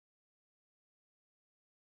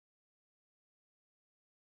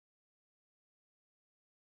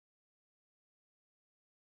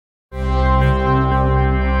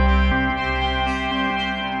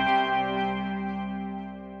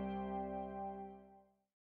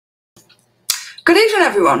Good evening,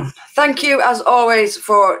 everyone. Thank you, as always,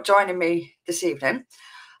 for joining me this evening.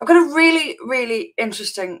 I've got a really, really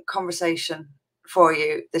interesting conversation for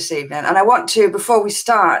you this evening. And I want to, before we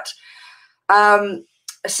start,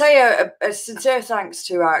 say a sincere thanks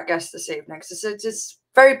to our guest this evening, because it's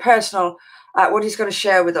very personal what he's going to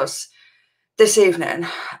share with us this evening.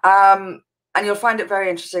 And you'll find it very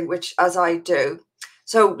interesting, which as I do.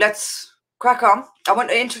 So let's crack on. I want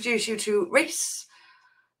to introduce you to Rhys.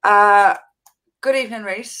 Good evening,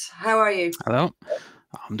 Rhys. How are you? Hello.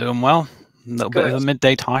 I'm doing well. A little bit of a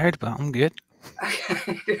midday tired, but I'm good.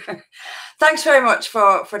 Okay. Thanks very much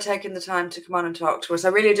for taking the time to come on and talk to us. I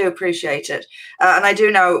really do appreciate it. And I do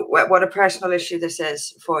know what a personal issue this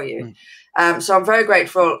is for you. So I'm very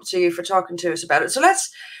grateful to you for talking to us about it. So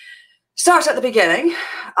let's start at the beginning.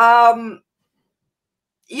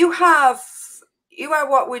 You are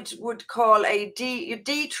what we would call a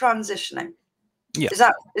detransitioning. Yeah. Is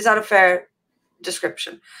that a fair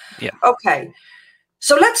description? Yeah. Okay.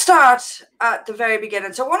 So let's start at the very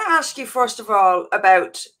beginning. So I want to ask you, first of all,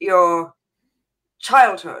 about your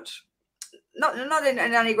childhood. Not in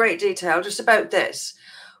any great detail, just about this.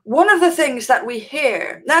 One of the things that we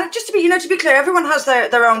hear, now just to be clear, everyone has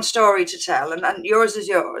their own story to tell, and yours is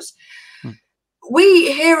yours.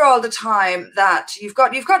 We hear all the time that you've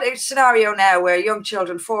got a scenario now where young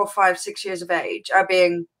children, 4, 5, 6 years of age, are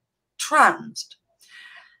being transed.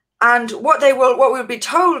 And what we'll be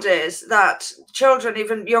told is that children,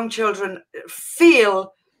 even young children,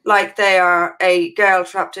 feel like they are a girl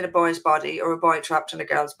trapped in a boy's body or a boy trapped in a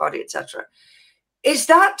girl's body, etc. Is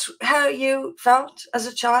that how you felt as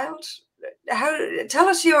a child? Tell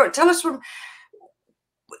us from.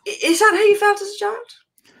 Is that how you felt as a child?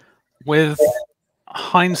 With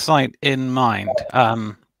hindsight in mind,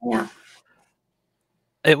 yeah,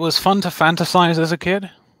 it was fun to fantasize as a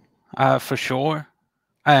kid, for sure.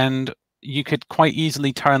 And you could quite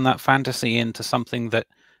easily turn that fantasy into something that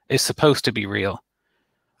is supposed to be real.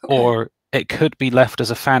 Okay. Or it could be left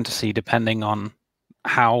as a fantasy depending on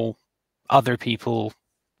how other people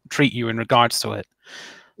treat you in regards to it.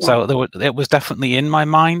 Yeah. So it was definitely in my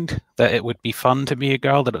mind that it would be fun to be a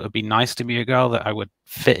girl, that it would be nice to be a girl, that I would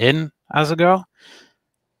fit in as a girl.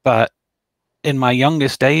 But in my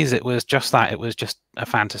youngest days, it was just that. It was just a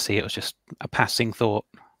fantasy. It was just a passing thought.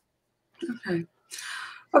 Okay.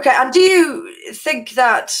 Okay, and do you think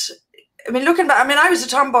that, I mean, looking back, I mean, I was a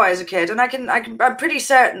tomboy as a kid, and I'm pretty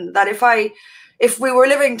certain that if we were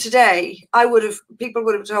living today, people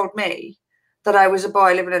would have told me that I was a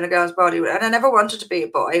boy living in a girl's body, and I never wanted to be a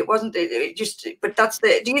boy. It wasn't, but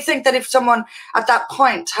do you think that if someone at that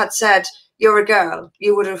point had said, you're a girl,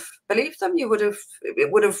 you would have believed them? It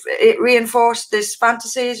would have reinforced this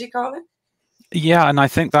fantasy, as you call it? Yeah, and I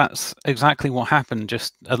think that's exactly what happened,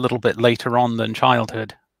 just a little bit later on than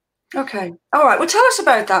childhood. Okay. All right. Well, tell us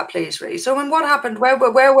about that, please, Rhys. So, what happened? Where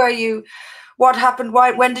were you? What happened?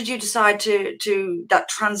 Why? When did you decide that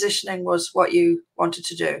transitioning was what you wanted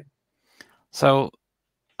to do? So,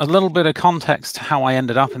 a little bit of context to how I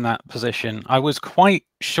ended up in that position. I was quite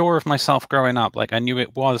sure of myself growing up. Like, I knew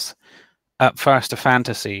it was at first a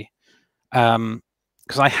fantasy. Because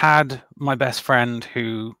I had my best friend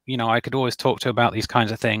who, I could always talk to about these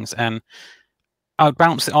kinds of things, and I'd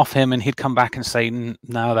bounce it off him and he'd come back and say,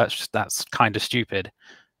 no, that's kind of stupid.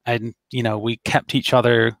 And, we kept each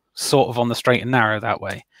other sort of on the straight and narrow that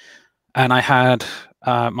way. And I had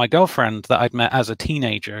my girlfriend that I'd met as a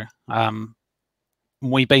teenager.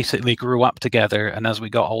 We basically grew up together. And as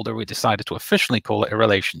we got older, we decided to officially call it a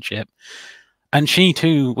relationship. And she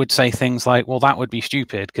too would say things like, well, that would be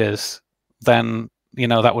stupid because then,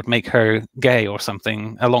 that would make her gay or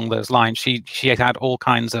something along those lines. She had all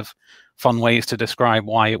kinds of fun ways to describe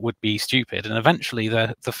why it would be stupid. And eventually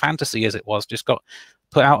the fantasy as it was just got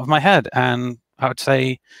put out of my head. And I would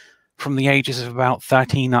say from the ages of about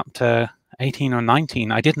 13 up to 18 or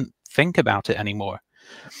 19, I didn't think about it anymore.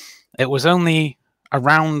 It was only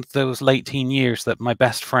around those late teen years that my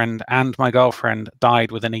best friend and my girlfriend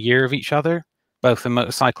died within a year of each other, both in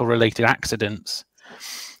motorcycle-related accidents.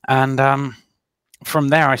 And from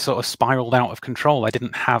there, I sort of spiraled out of control. I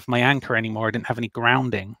didn't have my anchor anymore. I didn't have any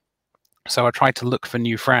grounding. So I tried to look for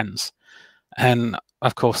new friends. And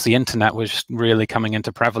of course, the internet was really coming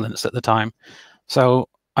into prevalence at the time. So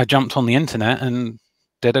I jumped on the internet and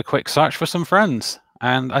did a quick search for some friends.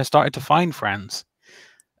 And I started to find friends.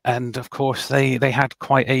 And of course, they had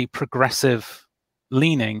quite a progressive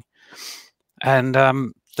leaning. And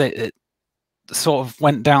it sort of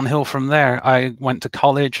went downhill from there. I went to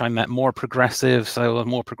college. I met more progressives. There were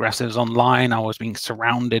more progressives online. I was being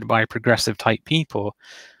surrounded by progressive type people.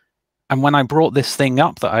 And when I brought this thing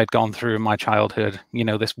up that I'd gone through in my childhood, you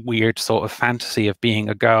know, this weird sort of fantasy of being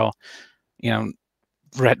a girl, you know,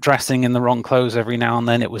 dressing in the wrong clothes every now and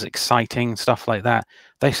then, it was exciting, stuff like that.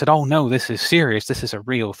 They said, oh no, this is serious, this is a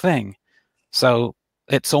real thing. So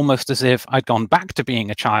it's almost as if I'd gone back to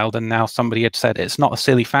being a child, and now somebody had said, it's not a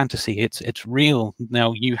silly fantasy, it's real.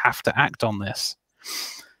 Now you have to act on this.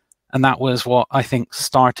 And that was what I think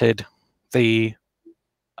started the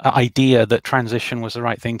idea that transition was the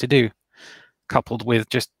right thing to do, coupled with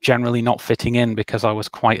just generally not fitting in, because I was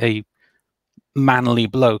quite a manly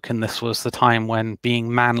bloke, and this was the time when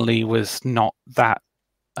being manly was not that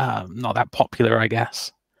popular, I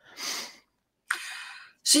guess.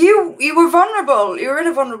 So you were vulnerable. You were in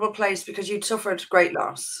a vulnerable place because you'd suffered great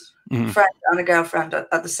loss, a friend and a girlfriend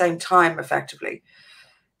at the same time, effectively.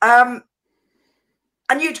 And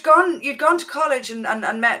you'd gone to college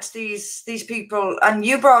and met these people, and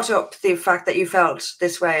you brought up the fact that you felt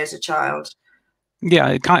this way as a child. Yeah,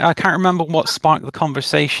 I can't remember what sparked the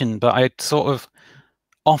conversation, but I sort of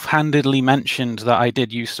offhandedly mentioned that I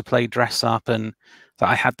did used to play dress up, and that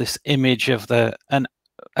I had this image of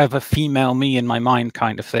a female me in my mind,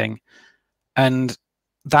 kind of thing. And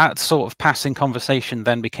that sort of passing conversation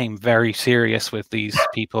then became very serious with these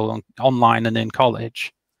people online and in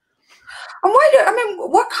college. And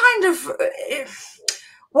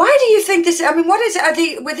why do you think this? I mean, what is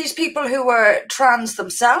it? Were these people who were trans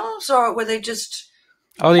themselves, or were they just?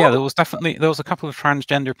 Oh yeah, there was a couple of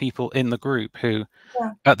transgender people in the group who,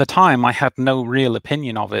 at the time, I had no real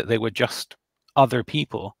opinion of it. They were just other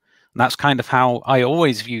people. And that's kind of how I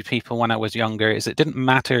always viewed people when I was younger, is it didn't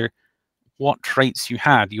matter what traits you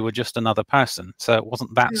had, you were just another person. So it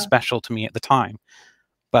wasn't that special to me at the time.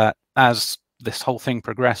 But as this whole thing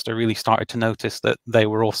progressed, I really started to notice that they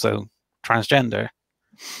were also transgender.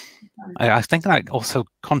 I think that also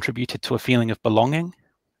contributed to a feeling of belonging.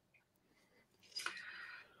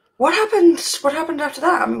 What happened after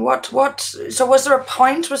that? I mean, so was there a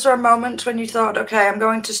point, was there a moment when you thought, okay, I'm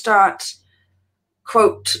going to start,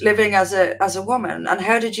 quote, living as a woman? And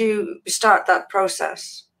how did you start that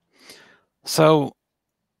process? So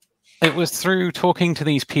it was through talking to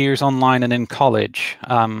these peers online and in college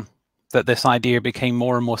that this idea became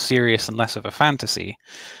more and more serious and less of a fantasy.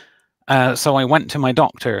 So I went to my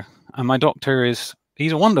doctor, and my doctor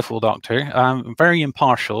he's a wonderful doctor, very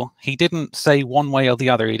impartial. He didn't say one way or the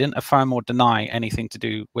other. He didn't affirm or deny anything to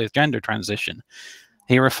do with gender transition.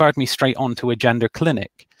 He referred me straight on to a gender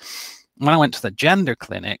clinic. When I went to the gender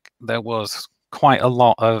clinic, there was quite a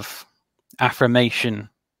lot of affirmation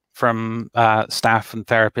from staff and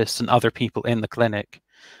therapists and other people in the clinic.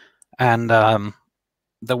 And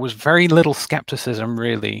there was very little skepticism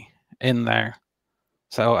really in there.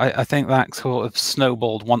 So I think that sort of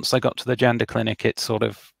snowballed. Once I got to the gender clinic, it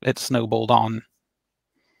snowballed on.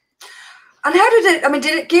 And how did it? I mean,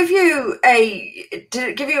 did it give you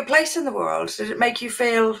a place in the world? Did it make you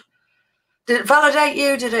feel? Did it validate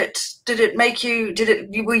you?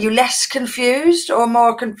 Were you less confused or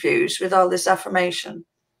more confused with all this affirmation?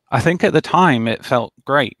 I think at the time it felt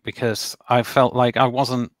great, because I felt like I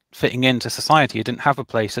wasn't fitting into society. I didn't have a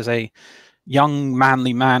place as a young,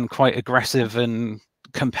 manly man, quite aggressive and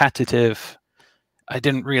competitive. I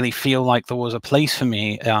didn't really feel like there was a place for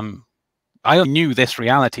me. I knew this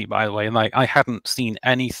reality, by the way. Like, I hadn't seen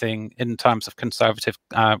anything in terms of conservative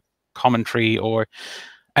commentary or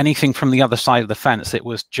anything from the other side of the fence. It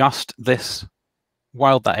was just this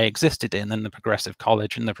world that I existed in the progressive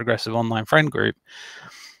college and the progressive online friend group.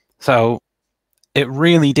 So it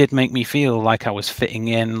really did make me feel like I was fitting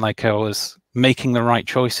in, like I was making the right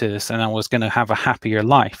choices, and I was going to have a happier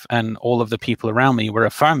life. And all of the people around me were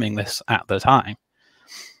affirming this at the time.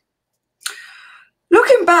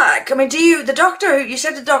 Looking back, I mean, you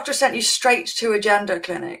said the doctor sent you straight to a gender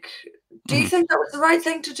clinic. Do you think that was the right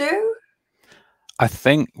thing to do? I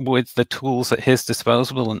think with the tools at his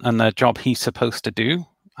disposal and the job he's supposed to do,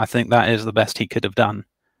 I think that is the best he could have done.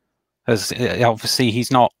 Because obviously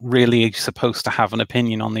he's not really supposed to have an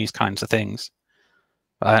opinion on these kinds of things.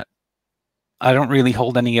 But I don't really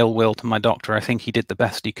hold any ill will to my doctor. I think he did the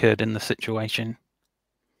best he could in the situation.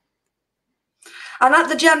 And at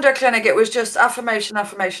the gender clinic, it was just affirmation,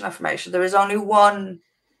 affirmation, affirmation. There was only one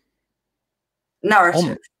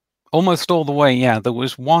narrative. Almost all the way, yeah. There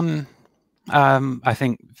was one, I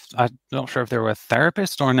think, I'm not sure if they were a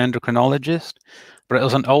therapist or an endocrinologist, but it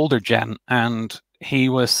was an older gent, and he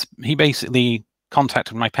basically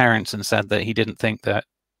contacted my parents and said that he didn't think that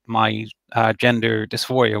my gender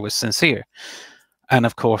dysphoria was sincere. And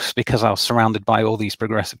of course, because I was surrounded by all these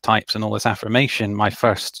progressive types and all this affirmation, my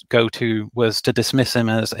first go-to was to dismiss him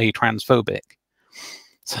as a transphobic.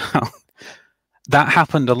 So that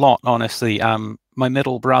happened a lot, honestly. My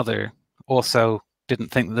middle brother also didn't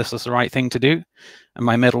think that this was the right thing to do. And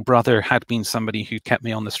my middle brother had been somebody who kept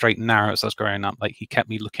me on the straight and narrow as I was growing up. Like, he kept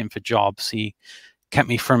me looking for jobs. He kept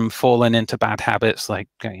me from falling into bad habits, like,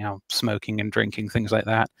 smoking and drinking, things like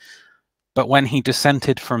that. But when he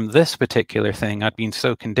dissented from this particular thing, I'd been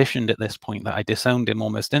so conditioned at this point that I disowned him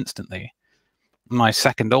almost instantly. My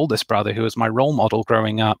second oldest brother, who was my role model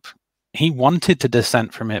growing up, he wanted to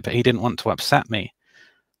dissent from it, but he didn't want to upset me.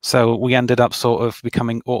 So we ended up sort of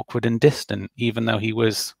becoming awkward and distant, even though he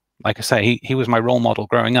was, like I say, he was my role model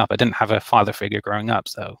growing up. I didn't have a father figure growing up,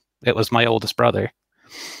 so it was my oldest brother.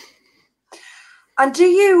 And do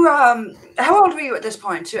you, how old were you at this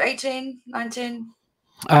point? To 18, 19?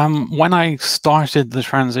 When I started the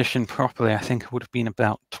transition properly, I think it would have been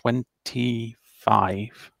about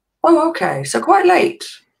 25. Oh, okay. So quite late.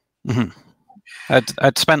 Mm-hmm.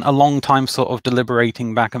 I'd spent a long time sort of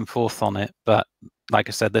deliberating back and forth on it, but like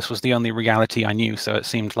I said, this was the only reality I knew, so it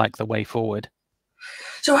seemed like the way forward.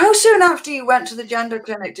 So how soon after you went to the gender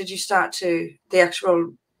clinic did you start to the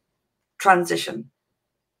actual transition?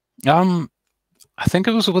 I think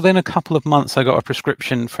it was within a couple of months I got a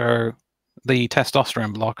prescription for the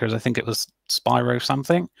testosterone blockers. I think it was Spiro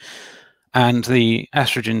something, and the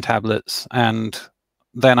estrogen tablets, and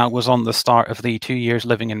then I was on the start of the 2 years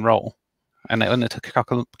living in Roll, and it only took a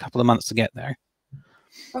couple of months to get there.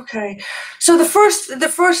 Okay. So the first,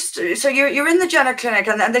 so you're in the gender clinic,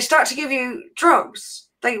 and they start to give you drugs.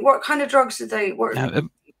 Like, what kind of drugs did they work?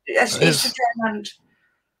 Estrogen and.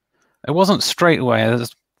 It wasn't straight away. It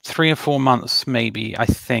was 3 or 4 months, maybe. I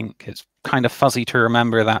think it's kind of fuzzy to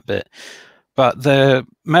remember that bit. But the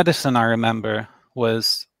medicine I remember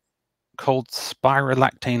was called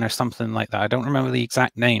spirolactane or something like that. I don't remember the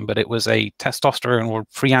exact name, but it was a testosterone or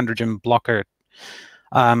free androgen blocker,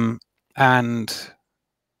 and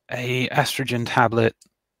a estrogen tablet.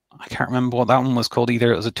 I can't remember what that one was called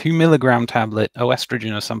either. It was a 2 milligram tablet,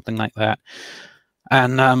 estrogen or something like that.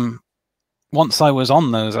 And once I was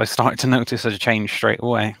on those, I started to notice a change straight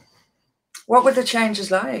away. What were the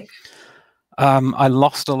changes like? I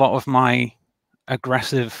lost a lot of my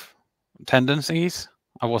aggressive tendencies.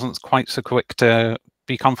 I wasn't quite so quick to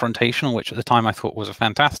be confrontational, which at the time I thought was a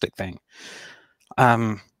fantastic thing.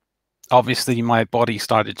 Obviously, my body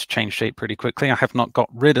started to change shape pretty quickly. I have not got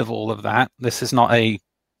rid of all of that. This is not a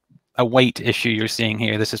weight issue you're seeing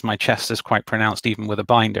here. This is my chest is quite pronounced, even with a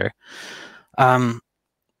binder. And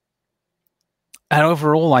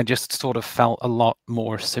overall, I just sort of felt a lot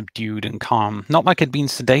more subdued and calm. Not like I'd been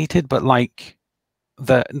sedated, but like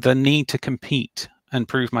the need to compete and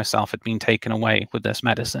prove myself had been taken away with this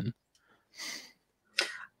medicine.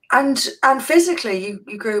 And physically,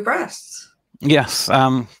 you grew breasts. Yes,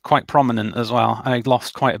 quite prominent as well. I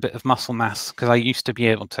lost quite a bit of muscle mass because I used to be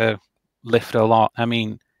able to lift a lot. I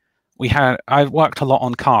mean, I worked a lot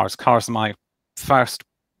on cars. Cars are my first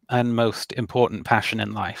and most important passion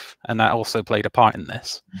in life, and that also played a part in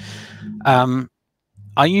this.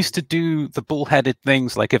 I used to do the bullheaded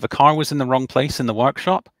things, like if a car was in the wrong place in the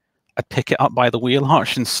workshop, I'd pick it up by the wheel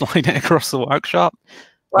arch and slide it across the workshop.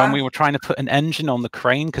 Wow. When we were trying to put an engine on the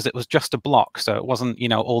crane, because it was just a block, so it wasn't,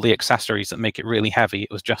 all the accessories that make it really heavy,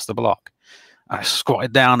 it was just the block. I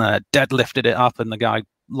squatted down and I deadlifted it up, and the guy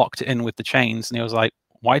locked it in with the chains, and he was like,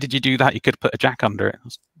 "Why did you do that? You could put a jack under it." I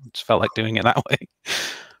just felt like doing it that way.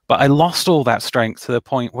 But I lost all that strength to the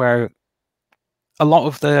point where a lot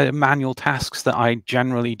of the manual tasks that I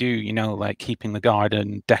generally do, like keeping the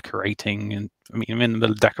garden, decorating, and I mean, I'm in the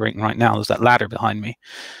middle of decorating right now. There's that ladder behind me.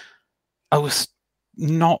 I was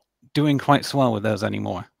not doing quite so well with those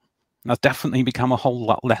anymore. I've definitely become a whole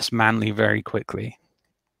lot less manly very quickly.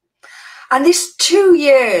 And these 2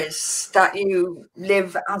 years that you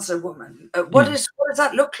live as a woman, what does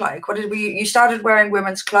that look like? You started wearing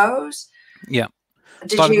women's clothes? Yeah.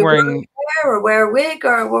 Did you wear hair or wear a wig,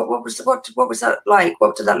 or what was that like?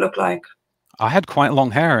 What did that look like? I had quite long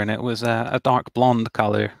hair, and it was a dark blonde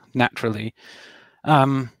color naturally.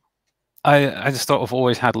 I just sort of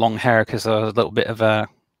always had long hair because I was a little bit of a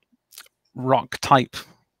rock type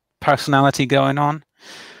personality going on.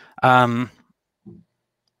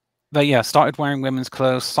 But yeah, started wearing women's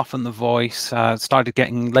clothes, softened the voice, started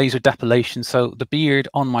getting laser depilation, so the beard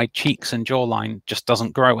on my cheeks and jawline just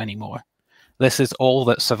doesn't grow anymore. This is all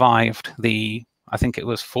that survived I think it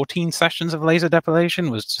was 14 sessions of laser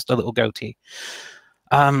depilation, was just a little goatee.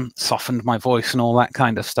 Softened my voice and all that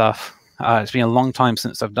kind of stuff. It's been a long time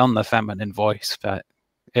since I've done the feminine voice, but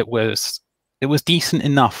it was decent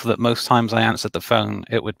enough that most times I answered the phone,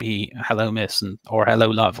 it would be "Hello, miss," or "Hello,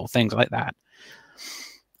 love," or things like that.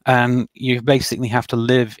 And you basically have to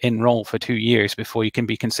live in role for 2 years before you can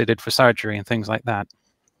be considered for surgery and things like that.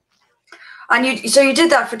 And so you did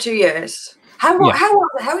that for 2 years. How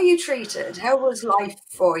are you treated? How was life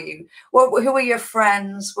for you? Who were your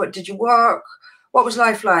friends? What did you work? What was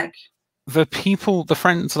life like? The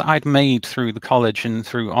friends that I'd made through the college and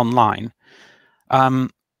through online,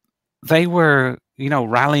 they were,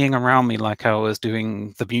 rallying around me like I was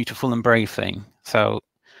doing the beautiful and brave thing. So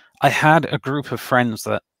I had a group of friends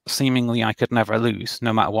that seemingly I could never lose,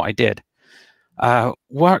 no matter what I did.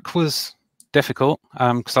 Work was difficult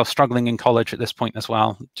because I was struggling in college at this point as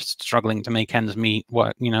well, just struggling to make ends meet,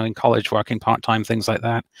 work, in college, working part-time, things like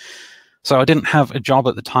that. So I didn't have a job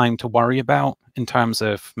at the time to worry about in terms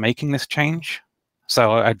of making this change.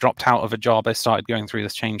 So I dropped out of a job, I started going through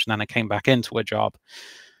this change, and then I came back into a job.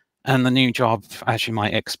 And the new job, as you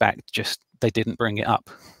might expect, they didn't bring it up.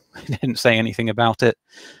 They didn't say anything about it.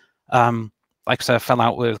 Like I said, I fell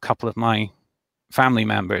out with a couple of my family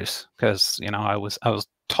members because I was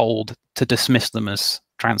told to dismiss them as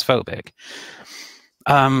transphobic.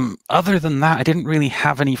 Other than that, I didn't really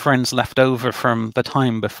have any friends left over from the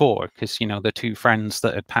time before because the two friends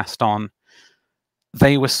that had passed on,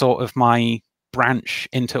 they were sort of my branch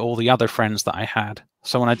into all the other friends that I had.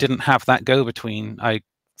 So when I didn't have that go-between, I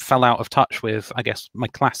fell out of touch with, I guess, my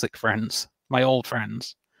classic friends, my old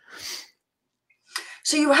friends.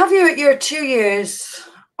 So you have your 2 years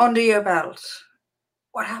under your belt.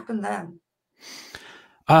 What happened then?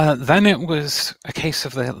 Then it was a case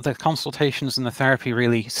of the consultations and the therapy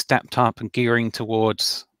really stepped up and gearing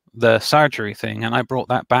towards the surgery thing. And I brought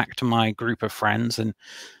that back to my group of friends and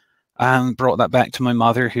brought that back to my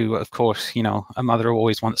mother, who, of course, a mother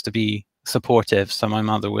always wants to be supportive. So my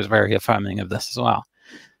mother was very affirming of this as well.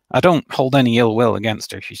 I don't hold any ill will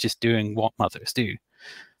against her. She's just doing what mothers do.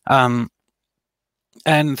 And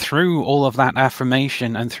through all of that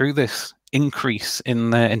affirmation and through this increase in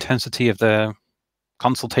the intensity of the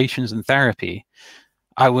consultations and therapy,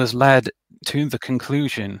 I was led to the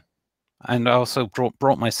conclusion, and I also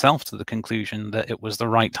brought myself to the conclusion, that it was the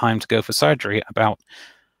right time to go for surgery at about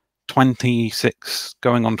 26,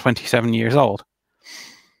 going on 27 years old.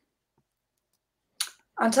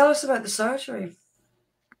 And tell us about the surgery.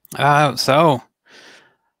 So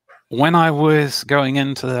when I was going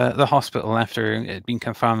into the hospital after it had been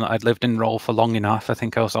confirmed that I'd lived in role for long enough, I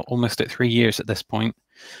think I was almost at 3 years at this point.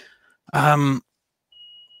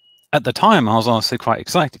 At the time, I was honestly quite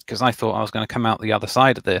excited because I thought I was going to come out the other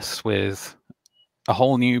side of this with a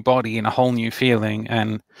whole new body and a whole new feeling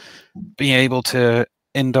and be able to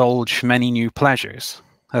indulge many new pleasures.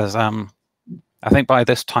 As I think by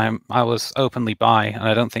this time I was openly bi, and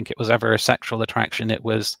I don't think it was ever a sexual attraction. It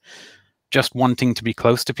was just wanting to be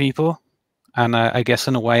close to people. And I guess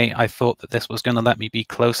in a way, I thought that this was going to let me be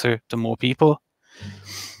closer to more people.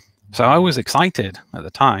 So I was excited at the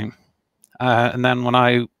time. And then when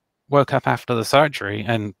I woke up after the surgery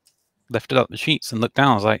and lifted up the sheets and looked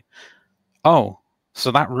down, I was like, oh,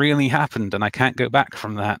 so that really happened and I can't go back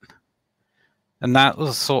from that. And that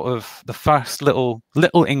was sort of the first little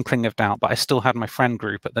inkling of doubt, but I still had my friend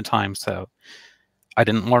group at the time, so I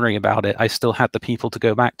didn't worry about it. I still had the people to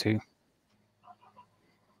go back to.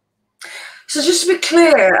 So just to be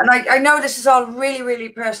clear, and I know this is all really, really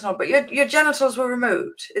personal, but your genitals were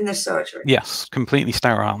removed in this surgery? Yes, completely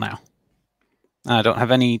sterile now. I don't have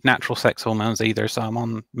any natural sex hormones either, so I'm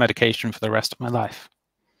on medication for the rest of my life.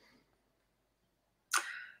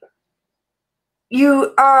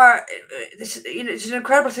 You are, it's an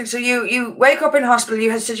incredible thing. So you wake up in hospital,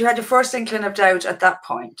 you said you had your first inkling of doubt at that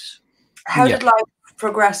point. How did life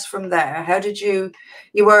progress from there? How did you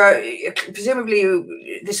were,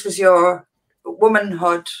 presumably this was your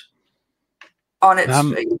womanhood on its,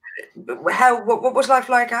 what was life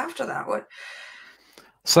like after that?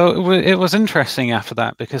 So it was interesting after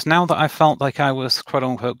that, because now that I felt like I was quote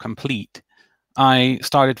unquote complete, I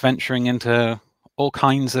started venturing into all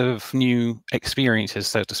kinds of new experiences,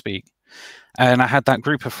 so to speak. And I had that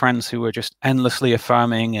group of friends who were just endlessly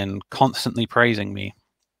affirming and constantly praising me.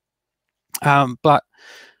 But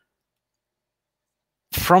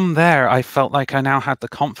from there, I felt like I now had the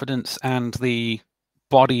confidence and the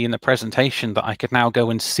body in the presentation that I could now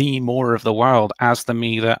go and see more of the world as the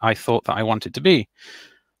me that I thought that I wanted to be.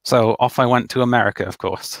 So off I went to America, of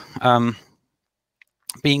course.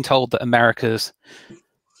 Being told that America's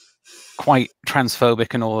quite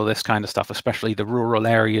transphobic and all of this kind of stuff, especially the rural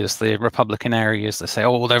areas, the Republican areas, they say,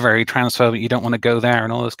 oh, they're very transphobic, you don't want to go there,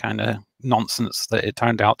 and all this kind of nonsense that it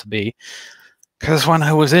turned out to be. Because when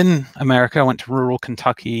I was in America, I went to rural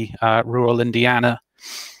Kentucky, rural Indiana.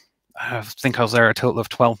 I think I was there a total of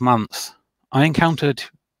 12 months. I encountered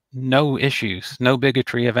no issues, no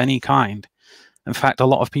bigotry of any kind. In fact, a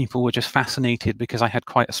lot of people were just fascinated because I had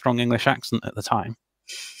quite a strong English accent at the time.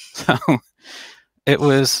 So it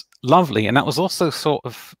was lovely. And that was also sort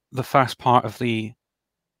of the first part of the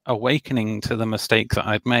awakening to the mistake that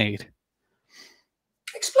I'd made.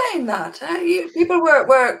 Explain that. People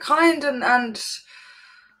were kind and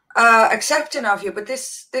accepting of you, but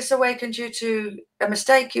this awakened you to a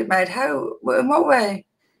mistake you'd made. How? In what way?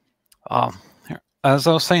 As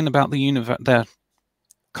I was saying about the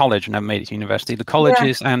college, and I made it to university, the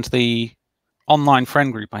colleges and the online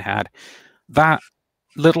friend group I had, that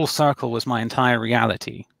little circle was my entire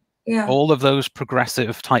reality. Yeah. All of those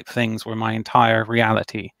progressive type things were my entire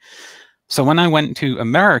reality. So when I went to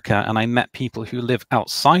America and I met people who live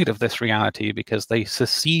outside of this reality because they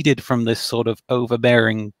seceded from this sort of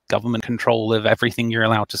overbearing government control of everything you're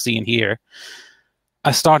allowed to see and hear,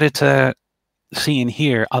 I started to see and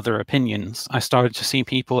hear other opinions. I started to see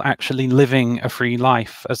people actually living a free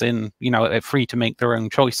life, as in, you know, free to make their own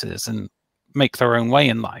choices and make their own way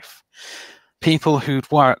in life. People who'd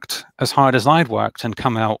worked as hard as I'd worked and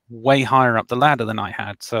come out way higher up the ladder than I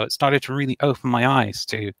had. So it started to really open my eyes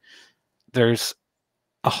to there's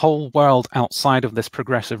a whole world outside of this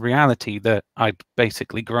progressive reality that I'd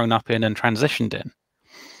basically grown up in and transitioned in.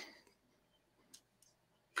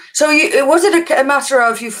 So was it a matter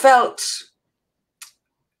of you felt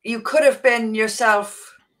you could have been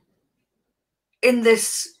yourself in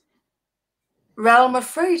this realm of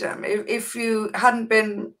freedom if you hadn't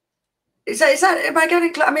been? Is that am I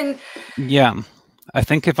getting clear? I mean, yeah, I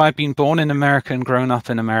think if I'd been born in America and grown up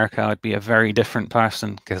in America, I'd be a very different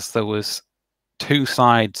person, because there was two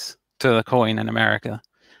sides to the coin in America.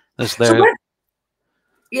 There's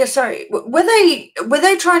yeah, sorry. Were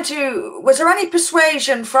they trying to? Was there any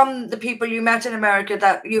persuasion from the people you met in America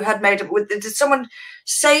that you had made it? Did someone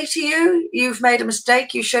say to you, "You've made a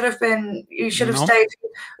mistake. You should have been. You should have stayed"?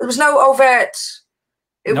 There was no overt.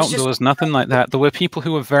 There was nothing like that. There were people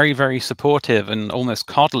who were very, very supportive and almost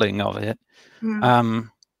coddling of it.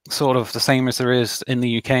 Sort of the same as there is in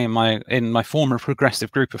the UK in my former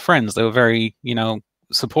progressive group of friends. They were very, you know,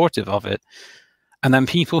 supportive of it. And then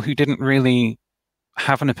people who didn't really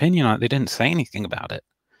have an opinion on it, they didn't say anything about it.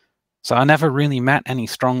 So I never really met any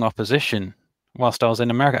strong opposition whilst I was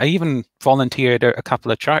in America. I even volunteered at a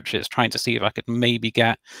couple of churches trying to see if I could maybe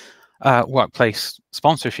get workplace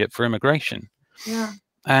sponsorship for immigration. Yeah.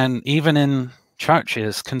 And even in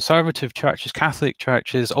churches, conservative churches, Catholic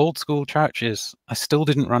churches, old school churches, I still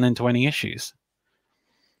didn't run into any issues.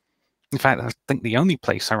 In fact, I think the only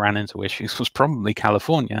place I ran into issues was probably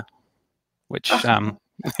California, which yeah.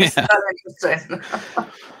 Interesting.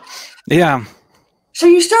 Yeah. So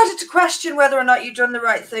you started to question whether or not you'd done the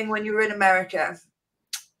right thing when you were in America.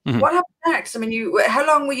 What happened next? I mean, how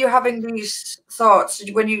long were you having these thoughts?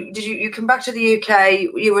 When you come back to the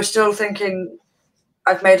UK, you were still thinking,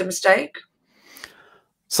 I've made a mistake?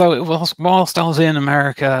 So it was whilst I was in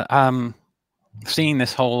America, seeing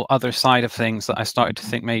this whole other side of things, that I started to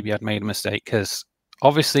think maybe I'd made a mistake, because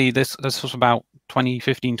obviously this was about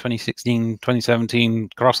 2015, 2016, 2017,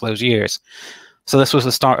 across those years. So this was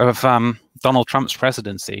the start of Donald Trump's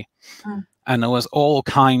presidency. And there was all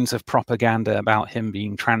kinds of propaganda about him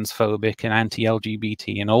being transphobic and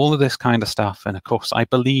anti-LGBT and all of this kind of stuff. And of course, I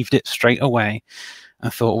believed it straight away. I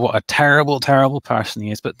thought, what a terrible, terrible person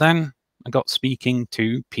he is. But then I got speaking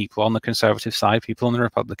to people on the conservative side, people on the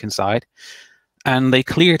Republican side, and they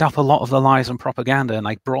cleared up a lot of the lies and propaganda, and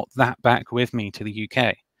I brought that back with me to the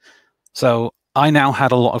UK. So I now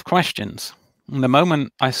had a lot of questions. And the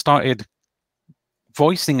moment I started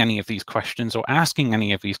voicing any of these questions or asking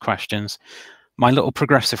any of these questions, my little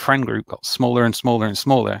progressive friend group got smaller and smaller and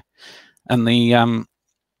smaller. And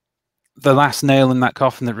the last nail in that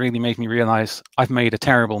coffin that really made me realize I've made a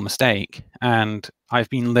terrible mistake and I've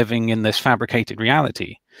been living in this fabricated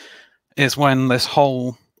reality is when this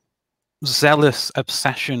whole zealous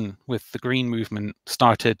obsession with the green movement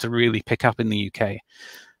started to really pick up in the UK.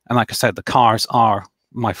 And like I said, the cars are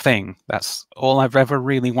my thing. That's all I've ever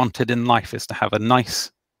really wanted in life, is to have a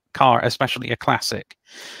nice car, especially a classic.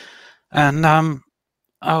 And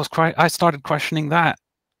I started questioning that,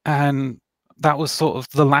 and that was sort of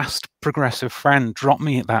the last progressive friend dropped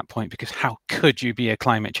me at that point, because how could you be a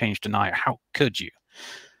climate change denier? How could you?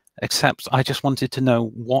 Except I just wanted to know,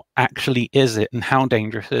 what actually is it, and how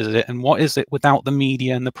dangerous is it, and what is it without the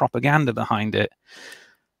media and the propaganda behind it?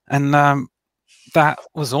 And that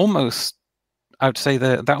was almost, I would say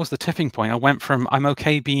that was the tipping point. I went from I'm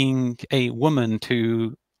okay being a woman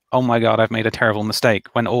to, oh my God, I've made a terrible mistake,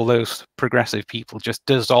 when all those progressive people just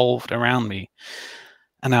dissolved around me.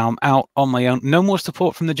 And now I'm out on my own. No more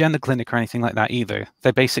support from the gender clinic or anything like that either.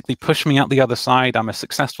 They basically push me out the other side. I'm a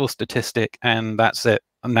successful statistic, and that's it.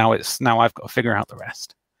 And now I've got to figure out the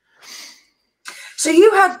rest. So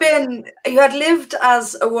you had lived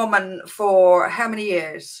as a woman for how many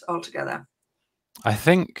years altogether? I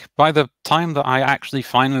think by the time that I actually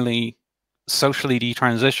finally socially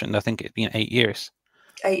detransitioned, I think it'd been 8 years.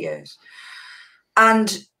 8 years.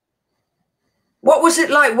 And what was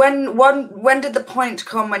it like when did the point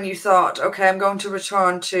come when you thought, okay, I'm going to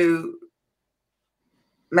return to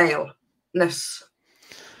maleness?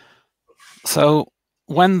 So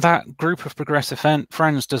when that group of progressive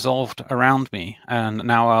friends dissolved around me, and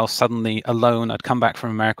now I was suddenly alone, I'd come back from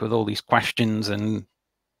America with all these questions, and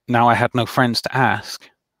now I had no friends to ask.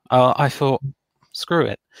 I thought, screw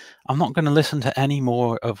it. I'm not going to listen to any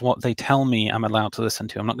more of what they tell me I'm allowed to listen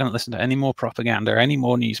to. I'm not going to listen to any more propaganda, or any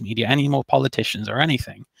more news media, any more politicians or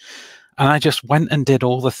anything. And I just went and did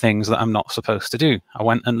all the things that I'm not supposed to do. I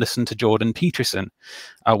went and listened to Jordan Peterson.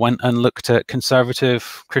 I went and looked at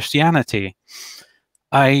conservative Christianity.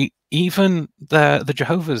 Even the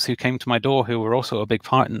Jehovah's who came to my door, who were also a big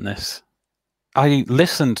part in this, I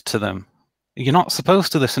listened to them. You're not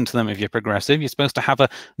supposed to listen to them if you're progressive. You're supposed to have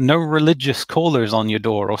no religious callers on your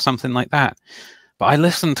door or something like that. But I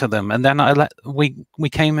listened to them, and then we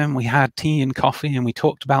came in, we had tea and coffee, and we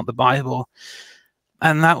talked about the Bible.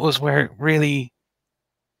 And that was where it really,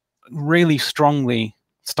 really strongly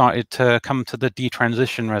started to come to the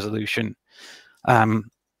detransition resolution,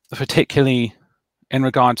 particularly in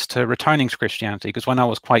regards to returning to Christianity. Because when I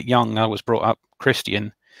was quite young, I was brought up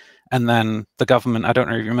Christian. And then the government, I don't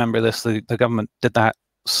know if you remember this, the government did that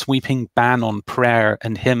sweeping ban on prayer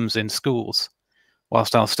and hymns in schools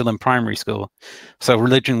whilst I was still in primary school. So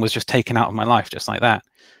religion was just taken out of my life just like that.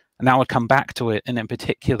 And now I'd come back to it, and in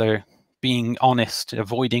particular, being honest,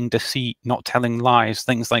 avoiding deceit, not telling lies,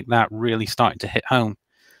 things like that really started to hit home.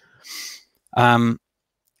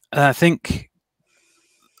 I think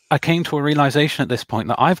I came to a realization at this point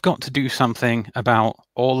that I've got to do something about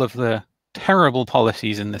all of the terrible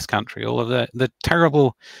policies in this country, all of the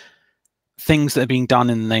terrible things that are being done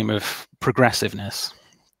in the name of progressiveness.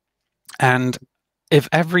 And if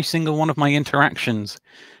every single one of my interactions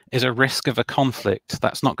is a risk of a conflict,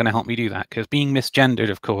 that's not going to help me do that, because being misgendered,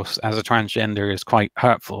 of course, as a transgender is quite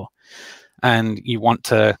hurtful. And you want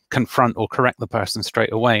to confront or correct the person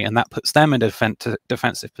straight away. And that puts them in a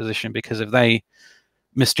defensive position, because if they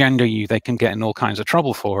misgender you, they can get in all kinds of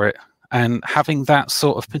trouble for it. And having that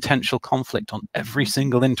sort of potential conflict on every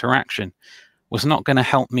single interaction was not going to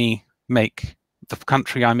help me make the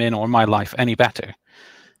country I'm in or my life any better.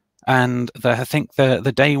 And I think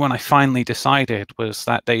the day when I finally decided was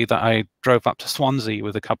that day that I drove up to Swansea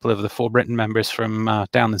with a couple of the For Britain members from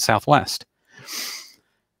down in Southwest.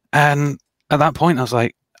 And at that point, I was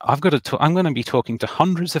like, I'm going to be talking to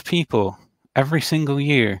hundreds of people every single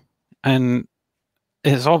year. And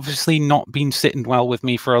it's obviously not been sitting well with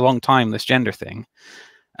me for a long time, this gender thing.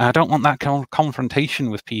 I don't want that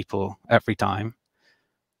confrontation with people every time.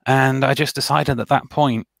 And I just decided at that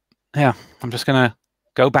point, yeah, I'm just going to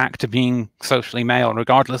go back to being socially male,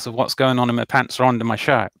 regardless of what's going on in my pants or under my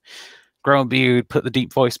shirt. Grow a beard, put the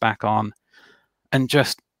deep voice back on, and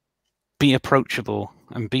just be approachable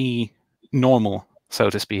and be normal, so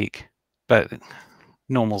to speak. But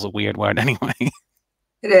normal's a weird word anyway.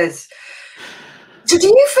 It is. So do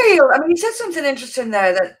you feel, I mean, you said something interesting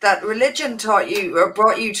there, that religion taught you or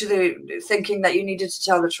brought you to the thinking that you needed to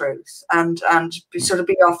tell the truth and sort of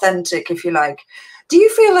be authentic, if you like. Do you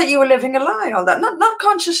feel that you were living a lie on that? Not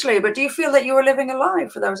consciously, but do you feel that you were living a lie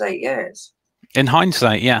for those 8 years? In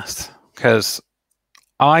hindsight, yes, because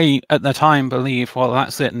I, at the time, believed, well,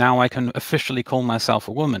 that's it. Now I can officially call myself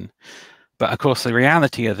a woman. But of course, the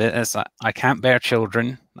reality of it is that I can't bear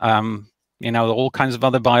children, all kinds of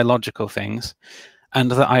other biological things, and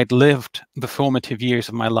that I'd lived the formative years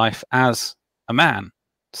of my life as a man.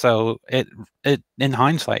 So it in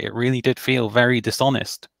hindsight, it really did feel very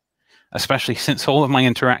dishonest, especially since all of my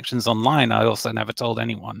interactions online, I also never told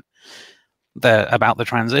anyone about the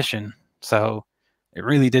transition. So it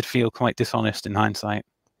really did feel quite dishonest in hindsight.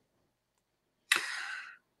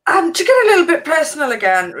 To get a little bit personal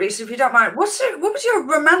again, Rhys, if you don't mind, what was your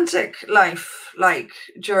romantic life like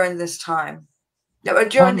during this time?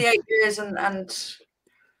 During the 8 years and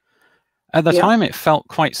at the time, it felt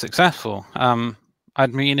quite successful.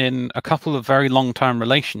 I'd been in a couple of very long-term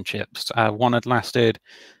relationships. One had lasted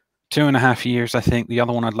 2.5 years, I think. The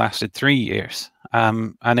other one had lasted 3 years.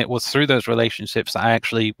 And it was through those relationships that I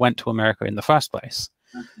actually went to America in the first place.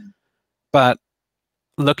 Okay. But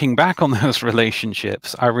looking back on those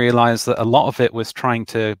relationships, I realized that a lot of it was trying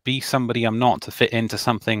to be somebody I'm not, to fit into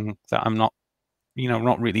something that I'm not,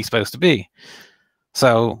 not really supposed to be.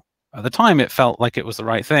 So at the time, it felt like it was the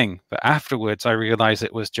right thing. But afterwards, I realized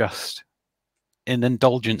it was just an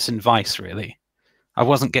indulgence in vice, really. I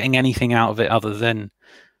wasn't getting anything out of it other than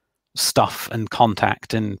stuff and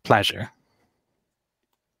contact and pleasure.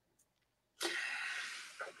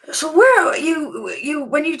 So where you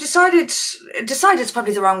when you decided is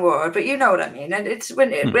probably the wrong word, but you know what I mean. And it's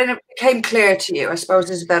when it became clear to you, I suppose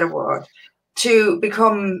is a better word, to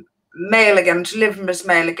become male again, to live as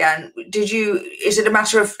male again. Is it a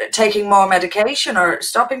matter of taking more medication or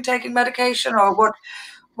stopping taking medication, or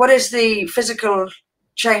what is the physical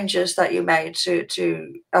changes that you made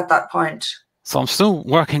to at that point? So I'm still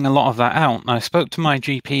working a lot of that out. I spoke to my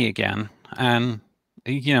GP again, and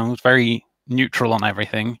was very neutral on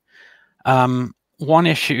everything. One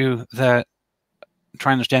issue that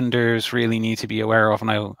transgenders really need to be aware of,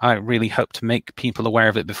 and I really hope to make people aware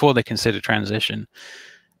of it before they consider transition,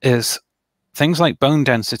 is things like bone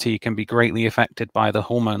density can be greatly affected by the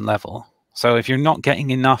hormone level. So if you're not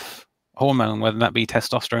getting enough hormone, whether that be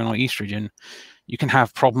testosterone or estrogen, you can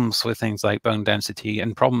have problems with things like bone density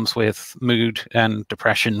and problems with mood and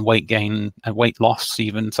depression, weight gain, and weight loss,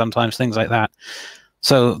 even sometimes things like that.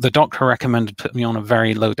 So the doctor recommended put me on a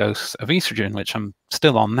very low dose of estrogen, which I'm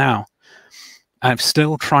still on now. I'm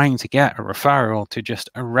still trying to get a referral to just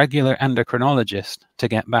a regular endocrinologist to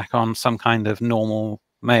get back on some kind of normal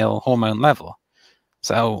male hormone level.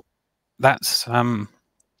 So that's, I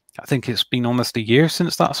think it's been almost a year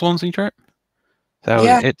since that Swansea trip. So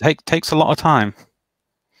yeah. It takes a lot of time.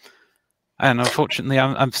 And unfortunately,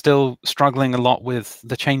 I'm still struggling a lot with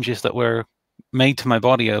the changes that were made to my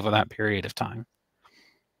body over that period of time.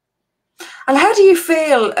 And how do you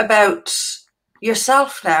feel about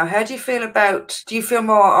yourself now? How do you feel about, do you feel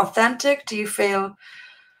more authentic? How do you feel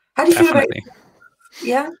about,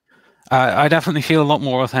 yeah? I definitely feel a lot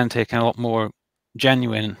more authentic and a lot more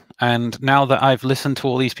genuine. And now that I've listened to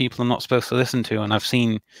all these people I'm not supposed to listen to, and I've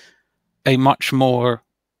seen a much more,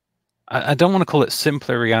 I don't want to call it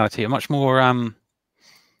simpler reality, a much more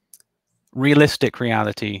realistic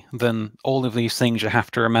reality than all of these things you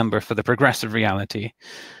have to remember for the progressive reality.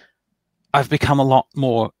 I've become a lot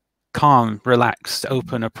more calm, relaxed,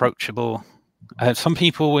 open, approachable. Some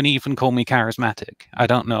people would even call me charismatic. I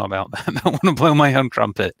don't know about that. I don't want to blow my own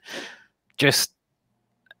trumpet. Just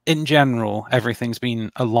in general, everything's been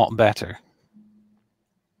a lot better.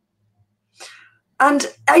 And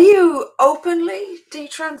are you openly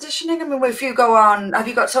detransitioning? I mean, if you go on, have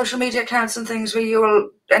you got social media accounts and things where you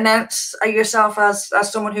will announce yourself as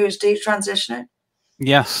someone who is detransitioning?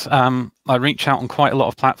 Yes, I reach out on quite a lot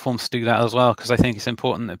of platforms to do that as well, because I think it's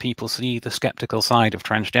important that people see the skeptical side of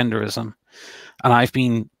transgenderism. And I've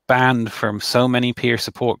been banned from so many peer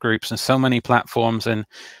support groups and so many platforms, and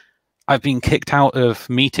I've been kicked out of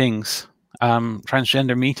meetings,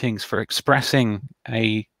 transgender meetings, for expressing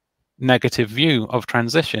a negative view of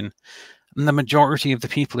transition. And the majority of the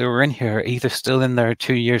people who are in here are either still in their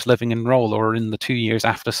 2 years living in role or in the 2 years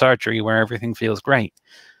after surgery where everything feels great.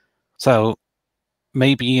 So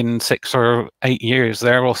maybe in 6 or 8 years,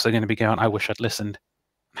 they're also going to be going, I wish I'd listened.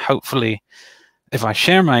 Hopefully, if I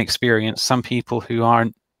share my experience, some people who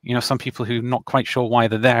aren't, some people who are not quite sure why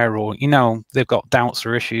they're there, or, they've got doubts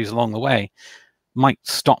or issues along the way, might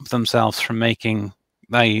stop themselves from making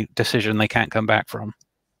a decision they can't come back from.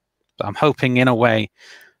 So I'm hoping, in a way,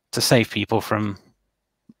 to save people from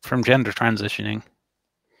gender transitioning.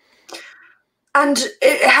 And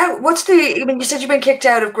what's I mean, you said you've been kicked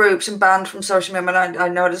out of groups and banned from social media, and I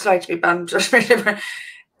know what it's like to be banned from social media.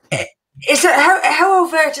 Is it, how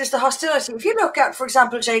overt is the hostility? If you look at, for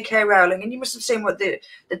example, J.K. Rowling, and you must have seen what the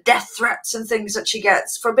death threats and things that she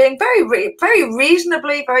gets for being very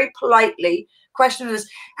reasonably, very politely questioning us.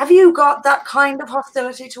 Have you got that kind of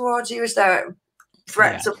hostility towards you? Is there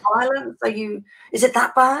threats of violence? Is it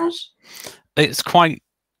that bad? It's quite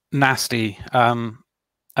nasty,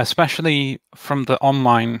 especially from the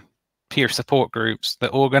online peer support groups. The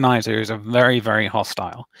organizers are very, very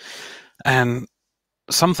hostile. And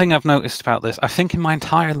something I've noticed about this, I think in my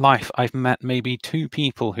entire life, I've met maybe 2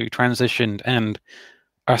 people who transitioned and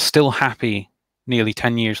are still happy nearly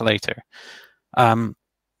 10 years later.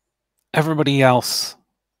 Everybody else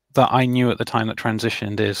that I knew at the time that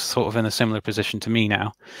transitioned is sort of in a similar position to me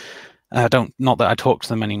now. Not that I talk to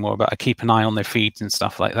them anymore, but I keep an eye on their feeds and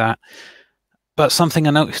stuff like that. But something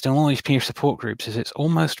I noticed in all these peer support groups is it's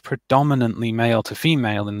almost predominantly male to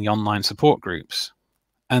female in the online support groups.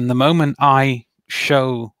 And the moment I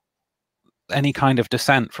show any kind of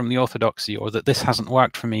dissent from the orthodoxy, or that this hasn't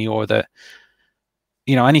worked for me, or that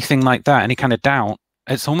you know, anything like that, any kind of doubt,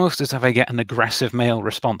 it's almost as if I get an aggressive male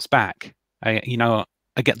response back. You know,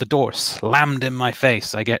 I get the door slammed in my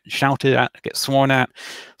face. I get shouted at, I get sworn at.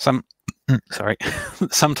 Sorry,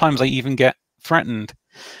 sometimes I even get threatened.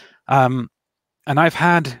 And I've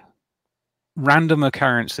had random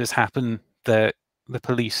occurrences happen that the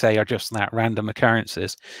police say are just that, random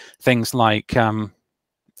occurrences. Things like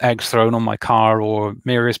eggs thrown on my car, or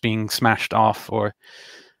mirrors being smashed off, or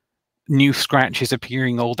new scratches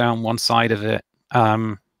appearing all down one side of it.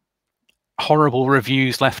 Horrible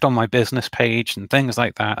reviews left on my business page and things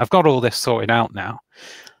like that. I've got all this sorted out now,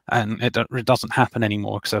 and it doesn't happen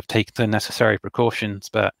anymore because I've taken the necessary precautions.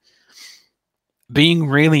 But being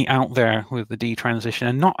really out there with the detransition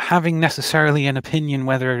and not having necessarily an opinion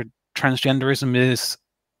whether transgenderism is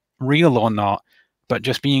real or not, but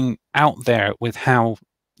just being out there with how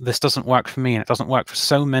this doesn't work for me and it doesn't work for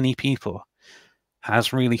so many people,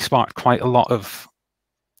 has really sparked quite a lot of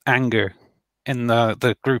anger in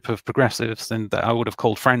the group of progressives and that I would have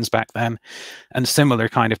called friends back then, and similar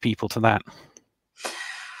kind of people to that.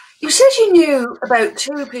 You said you knew about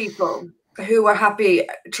 2 people who were happy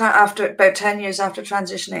after about 10 years after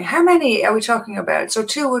transitioning. How many are we talking about? So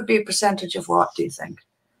 2 would be a percentage of what, do you think?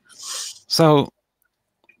 So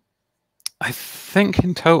I think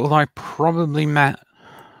in total I probably met,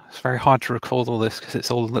 it's very hard to recall all this because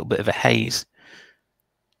it's all a little bit of a haze,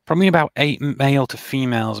 probably about 8 male to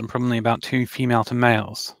females and probably about 2 female to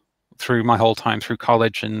males through my whole time through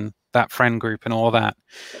college and that friend group and all that.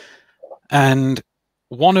 And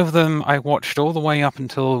one of them I watched all the way up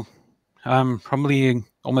until probably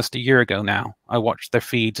almost a year ago now. I watched their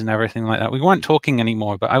feeds and everything like that. We weren't talking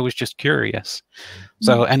anymore, but I was just curious.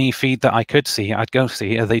 So any feed that I could see, I'd go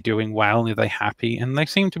see, are they doing well? Are they happy? And they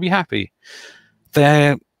seem to be happy.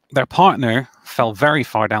 Their partner fell very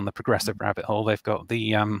far down the progressive rabbit hole. They've got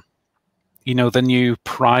the, you know, the new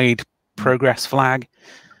Pride progress flag.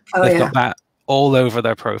 They've got that all over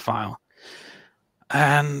their profile.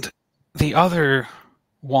 And the other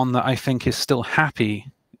one that I think is still happy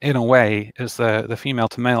in a way is the female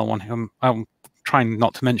to male one, whom I'm trying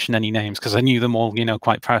not to mention any names because I knew them all, you know,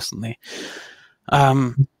 quite personally.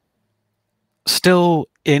 Still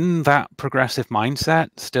in that progressive mindset,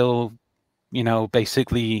 still, you know,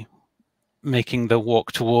 basically making the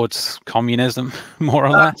walk towards communism, more or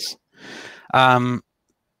less.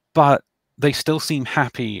 But they still seem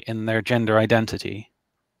happy in their gender identity.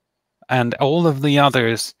 And all of the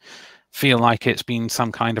others feel like it's been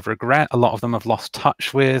some kind of regret. A lot of them have lost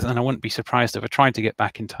touch with, and I wouldn't be surprised if I tried to get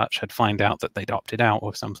back in touch, I'd find out that they'd opted out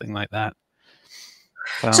or something like that.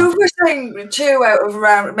 So if we're saying 2 out of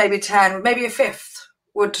around maybe 10, maybe a 5th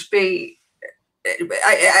would be,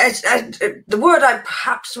 the word I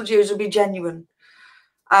perhaps would use would be genuine.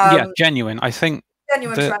 Yeah, genuine. I think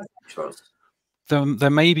genuine transsexuals. There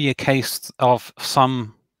may be a case of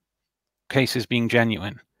some cases being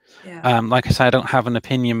genuine. Yeah. Like I said, I don't have an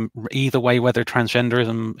opinion either way whether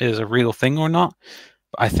transgenderism is a real thing or not.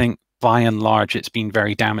 But I think by and large it's been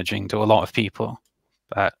very damaging to a lot of people.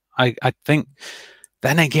 But I think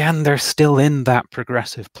then again they're still in that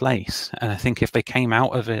progressive place, and I think if they came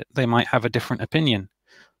out of it they might have a different opinion.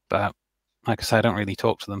 But like I said, I don't really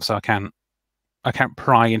talk to them, so I can't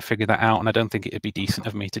pry and figure that out, and I don't think it'd be decent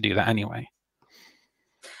of me to do that anyway.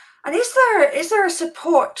 And is there a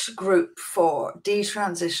support group for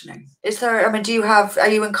detransitioning? Is there, I mean, are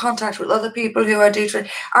you in contact with other people who are are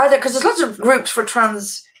there, because there's lots of groups for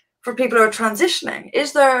people who are transitioning.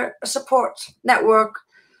 Is there a support network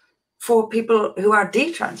for people who are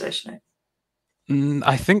detransitioning?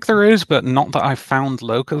 I think there is, but not that I've found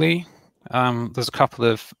locally. There's a couple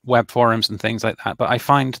of web forums and things like that, but I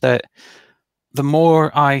find that the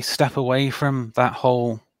more I step away from that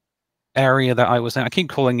whole area that I was in, I keep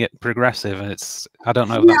calling it progressive, and I don't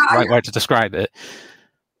know if that's the right way to describe it.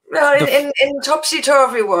 Well, in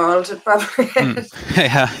topsy-turvy world, it probably is.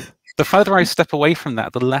 Yeah. The further I step away from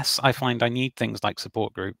that, the less I find I need things like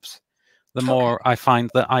support groups. The more I find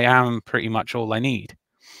that I am pretty much all I need.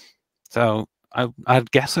 So I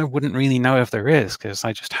guess I wouldn't really know if there is, because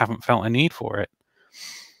I just haven't felt a need for it.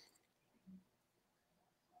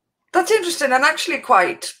 That's interesting and actually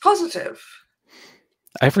quite positive.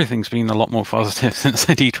 Everything's been a lot more positive since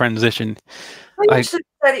I detransitioned. Well, you said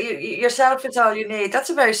yourself is all you need. That's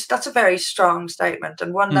a very strong statement,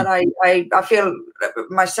 and one that I feel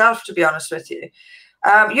myself, to be honest with you.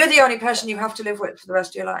 You're the only person you have to live with for the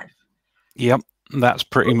rest of your life. Yep, that's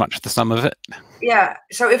pretty much the sum of it. Yeah.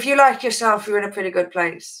 So if you like yourself, you're in a pretty good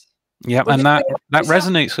place. Yep, and that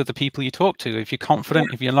resonates with the people you talk to. If you're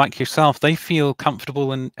confident, if you like yourself, they feel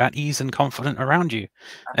comfortable and at ease and confident around you.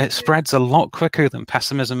 Absolutely. It spreads a lot quicker than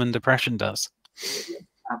pessimism and depression does.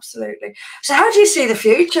 Absolutely. So how do you see the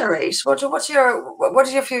future, Rhys? What does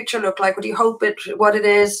your future look like? What do you hope what it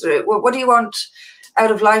is? What do you want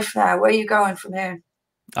out of life now? Where are you going from here?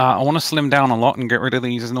 I want to slim down a lot and get rid of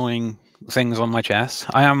these annoying things on my chest.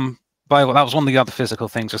 That was one of the other physical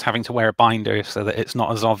things, just having to wear a binder so that it's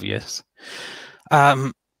not as obvious.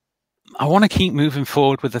 I want to keep moving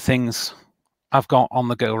forward with the things I've got on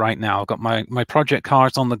the go right now. I've got my project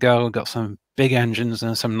cars on the go. I've got some big engines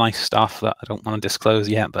and some nice stuff that I don't want to disclose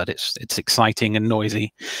yet, but it's exciting and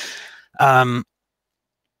noisy.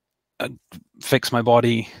 Fix my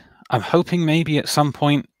body. I'm hoping maybe at some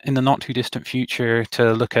point in the not too distant future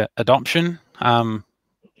to look at adoption,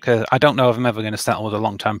 because I don't know if I'm ever going to settle with a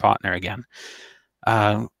long-term partner again.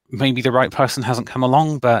 Maybe the right person hasn't come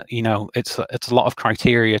along, but it's a lot of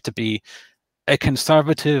criteria to be a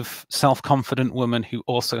conservative, self-confident woman who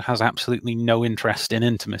also has absolutely no interest in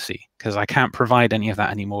intimacy, because I can't provide any of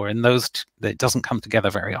that anymore, and it doesn't come together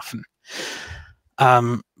very often.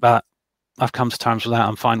 But I've come to terms with that.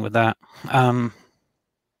 I'm fine with that.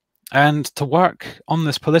 And to work on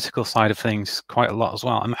this political side of things quite a lot as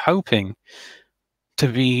well. I'm hoping to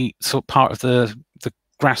be part of the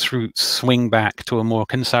grassroots swing back to a more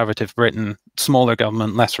conservative Britain, smaller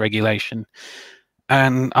government, less regulation.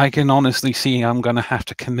 And I can honestly see I'm going to have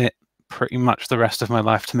to commit pretty much the rest of my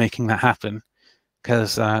life to making that happen,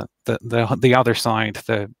 because the other side,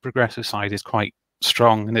 the progressive side, is quite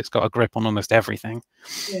strong and it's got a grip on almost everything.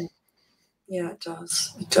 Yeah, it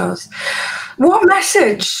does. It does. What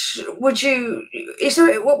message would you?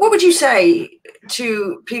 What would you say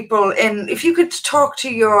to people if you could talk to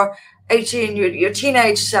your 18, your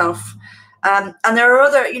teenage self? And there are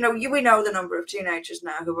other, we know the number of teenagers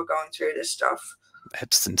now who are going through this stuff.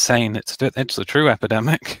 It's insane. It's a true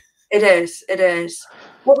epidemic. It is. It is.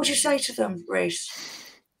 What would you say to them, Rhys?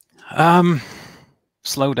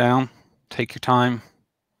 Slow down. Take your time.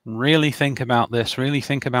 Really think about this. Really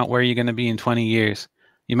think about where you're going to be in 20 years.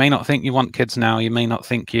 You may not think you want kids now. You may not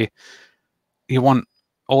think you want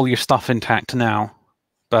all your stuff intact now,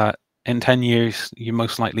 but in 10 years, you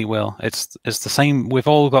most likely will. It's the same. We've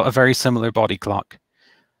all got a very similar body clock.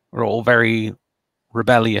 We're all very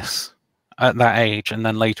rebellious at that age, and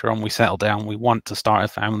then later on we settle down. We want to start a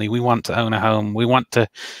family. We want to own a home. We want to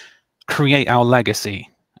create our legacy.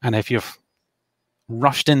 And if you've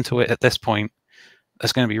rushed into it at this point,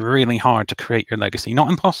 it's going to be really hard to create your legacy. Not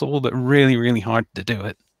impossible, but really, really hard to do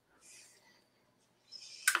it.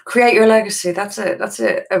 Create your legacy. That's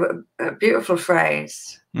a beautiful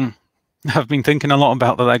phrase. I've been thinking a lot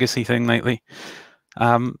about the legacy thing lately.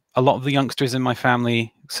 A lot of the youngsters in my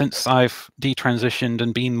family, since I've detransitioned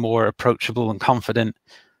and been more approachable and confident,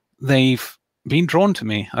 they've been drawn to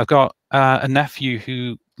me. I've got a nephew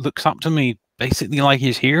who looks up to me basically like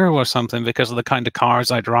he's hero or something, because of the kind of cars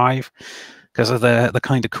I drive, because of the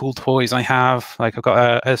kind of cool toys I have. Like, I've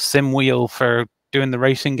got a sim wheel for doing the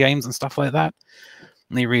racing games and stuff like that.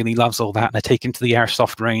 And he really loves all that. And I take him to the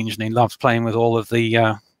airsoft range, and he loves playing with all of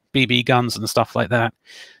the BB guns and stuff like that.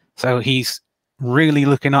 So he's really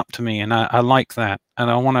looking up to me, and I like that.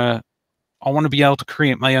 And I want to be able to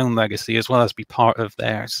create my own legacy as well as be part of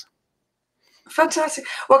theirs. Fantastic.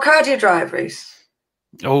 What car do you drive, Rhys?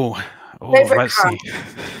 Let's see.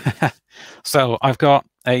 So I've got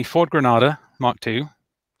a Ford Granada Mark II,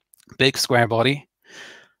 big square body.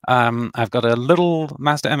 I've got a little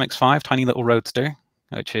Mazda MX-5, tiny little roadster,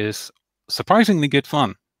 which is surprisingly good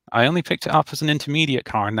fun. I only picked it up as an intermediate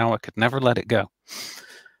car, and now I could never let it go.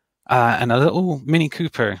 And a little Mini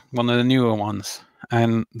Cooper, one of the newer ones.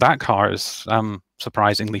 And that car is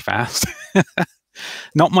surprisingly fast.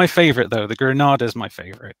 Not my favorite, though. The Granada is my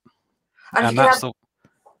favorite. And that's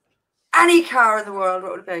any car in the world,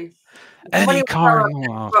 what would it be? Any car in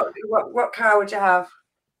the world. What car would you have?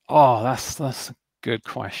 Oh, that's a good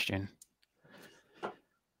question.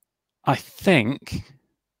 I think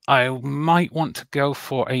I might want to go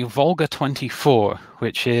for a Volga 24,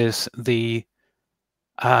 which is the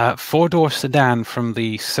four-door sedan from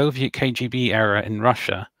the Soviet KGB era in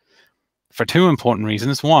Russia, for two important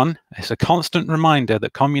reasons. One, it's a constant reminder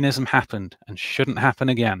that communism happened and shouldn't happen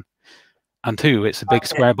again. And two, it's a big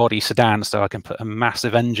square body sedan, so I can put a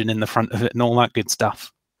massive engine in the front of it and all that good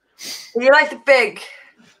stuff. You like the big?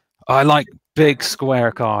 I like big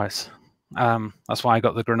square cars. That's why I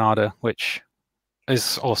got the Granada, which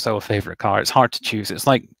is also a favorite car. It's hard to choose. It's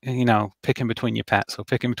like, picking between your pets or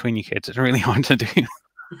picking between your kids. It's really hard to do.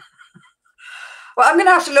 Well, I'm going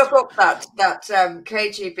to have to look up that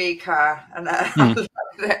KGB car. And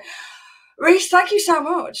Rhys, thank you so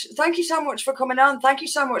much. Thank you so much for coming on. Thank you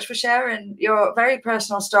so much for sharing your very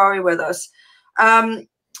personal story with us.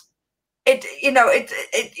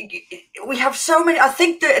 we have so many. I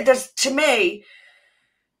think that to me,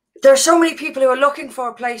 there are so many people who are looking for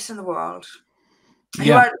a place in the world,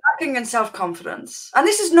 who are lacking in self-confidence. And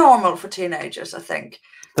this is normal for teenagers, I think.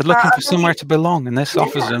 They're looking for somewhere to belong, and this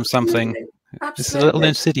offers them something. Absolutely. It's a little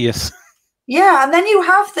insidious. Yeah, and then you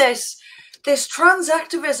have this trans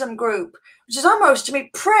activism group, which is almost, to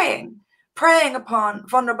me, preying upon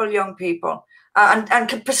vulnerable young people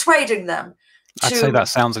and persuading them to... I'd say that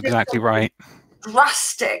sounds exactly right.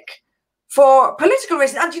 Drastic for political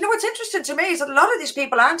reasons. And you know what's interesting to me is that a lot of these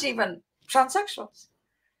people aren't even transsexuals.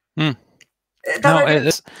 No,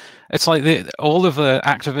 it's like all of the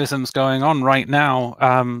activism's going on right now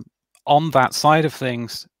on that side of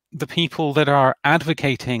things. The people that are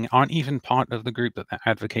advocating aren't even part of the group that they're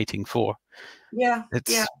advocating for. Yeah,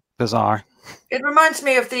 it's bizarre. It reminds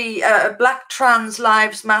me of the Black Trans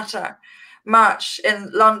Lives Matter march in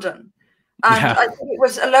London. And I think it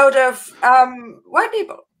was a load of white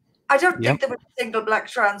people. I don't think there was a single black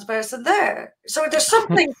trans person there. So there's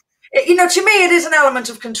something, you know, to me, it is an element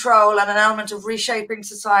of control and an element of reshaping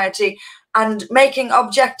society and making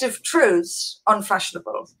objective truths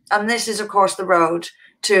unfashionable. And this is, of course, the road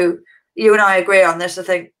to, you and I agree on this, I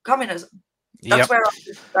think, communism. That's where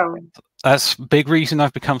I'm going. That's a big reason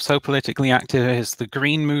I've become so politically active is the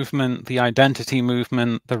green movement, the identity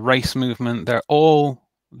movement, the race movement. They're all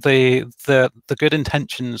the good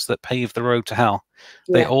intentions that pave the road to hell.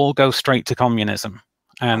 They all go straight to communism,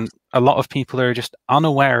 and a lot of people are just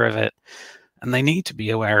unaware of it, and they need to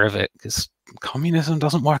be aware of it because communism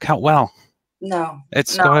doesn't work out well. No,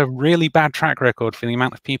 it's got a really bad track record for the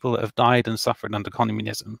amount of people that have died and suffered under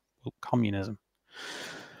communism.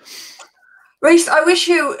 Rhys, I wish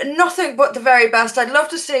you nothing but the very best. I'd love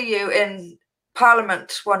to see you in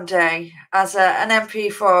Parliament one day as an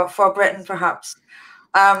MP for Britain, perhaps.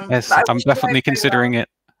 Yes, I'm definitely considering it.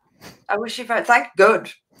 I wish you very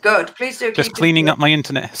good. Please do. Just cleaning up my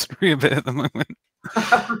internet history a bit at the moment.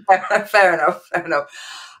 Fair enough.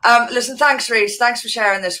 Listen, thanks, Rhys. Thanks for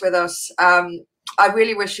sharing this with us. I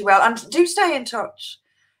really wish you well, and do stay in touch.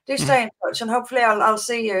 And hopefully I'll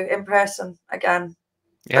see you in person again.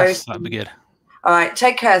 Yes, that'd be good. All right,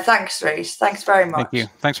 take care. Thanks, Rhys. Thanks very much. Thank you.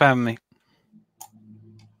 Thanks for having me.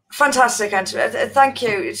 Fantastic, and thank you.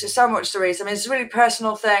 It's just so much to Rhys. I mean, it's a really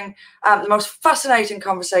personal thing, the most fascinating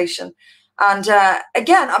conversation. And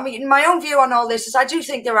again, I mean, my own view on all this is I do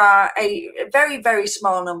think there are a very, very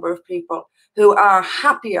small number of people who are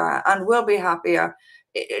happier and will be happier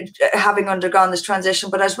having undergone this transition.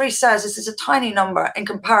 But as Rhys says, this is a tiny number in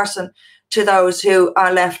comparison to those who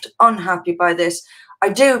are left unhappy by this. I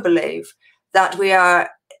do believe that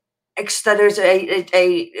there's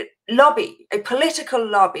a lobby, a political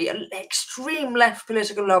lobby, an extreme left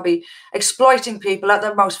political lobby exploiting people at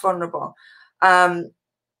their most vulnerable and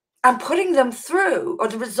putting them through, or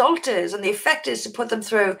the result is, and the effect is to put them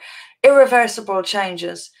through irreversible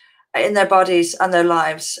changes in their bodies and their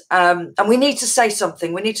lives. And we need to say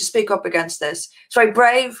something. We need to speak up against this. It's very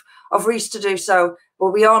brave of Rhys to do so,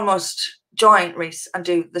 but we all must join Rhys and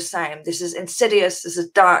do the same. This is insidious, this is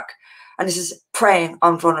dark, and this is preying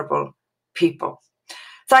on vulnerable people.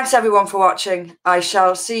 Thanks everyone for watching. I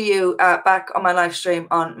shall see you back on my live stream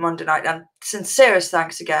on Monday night, and sincerest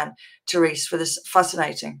thanks again to Rhys for this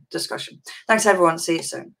fascinating discussion. Thanks everyone. See you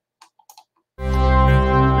soon.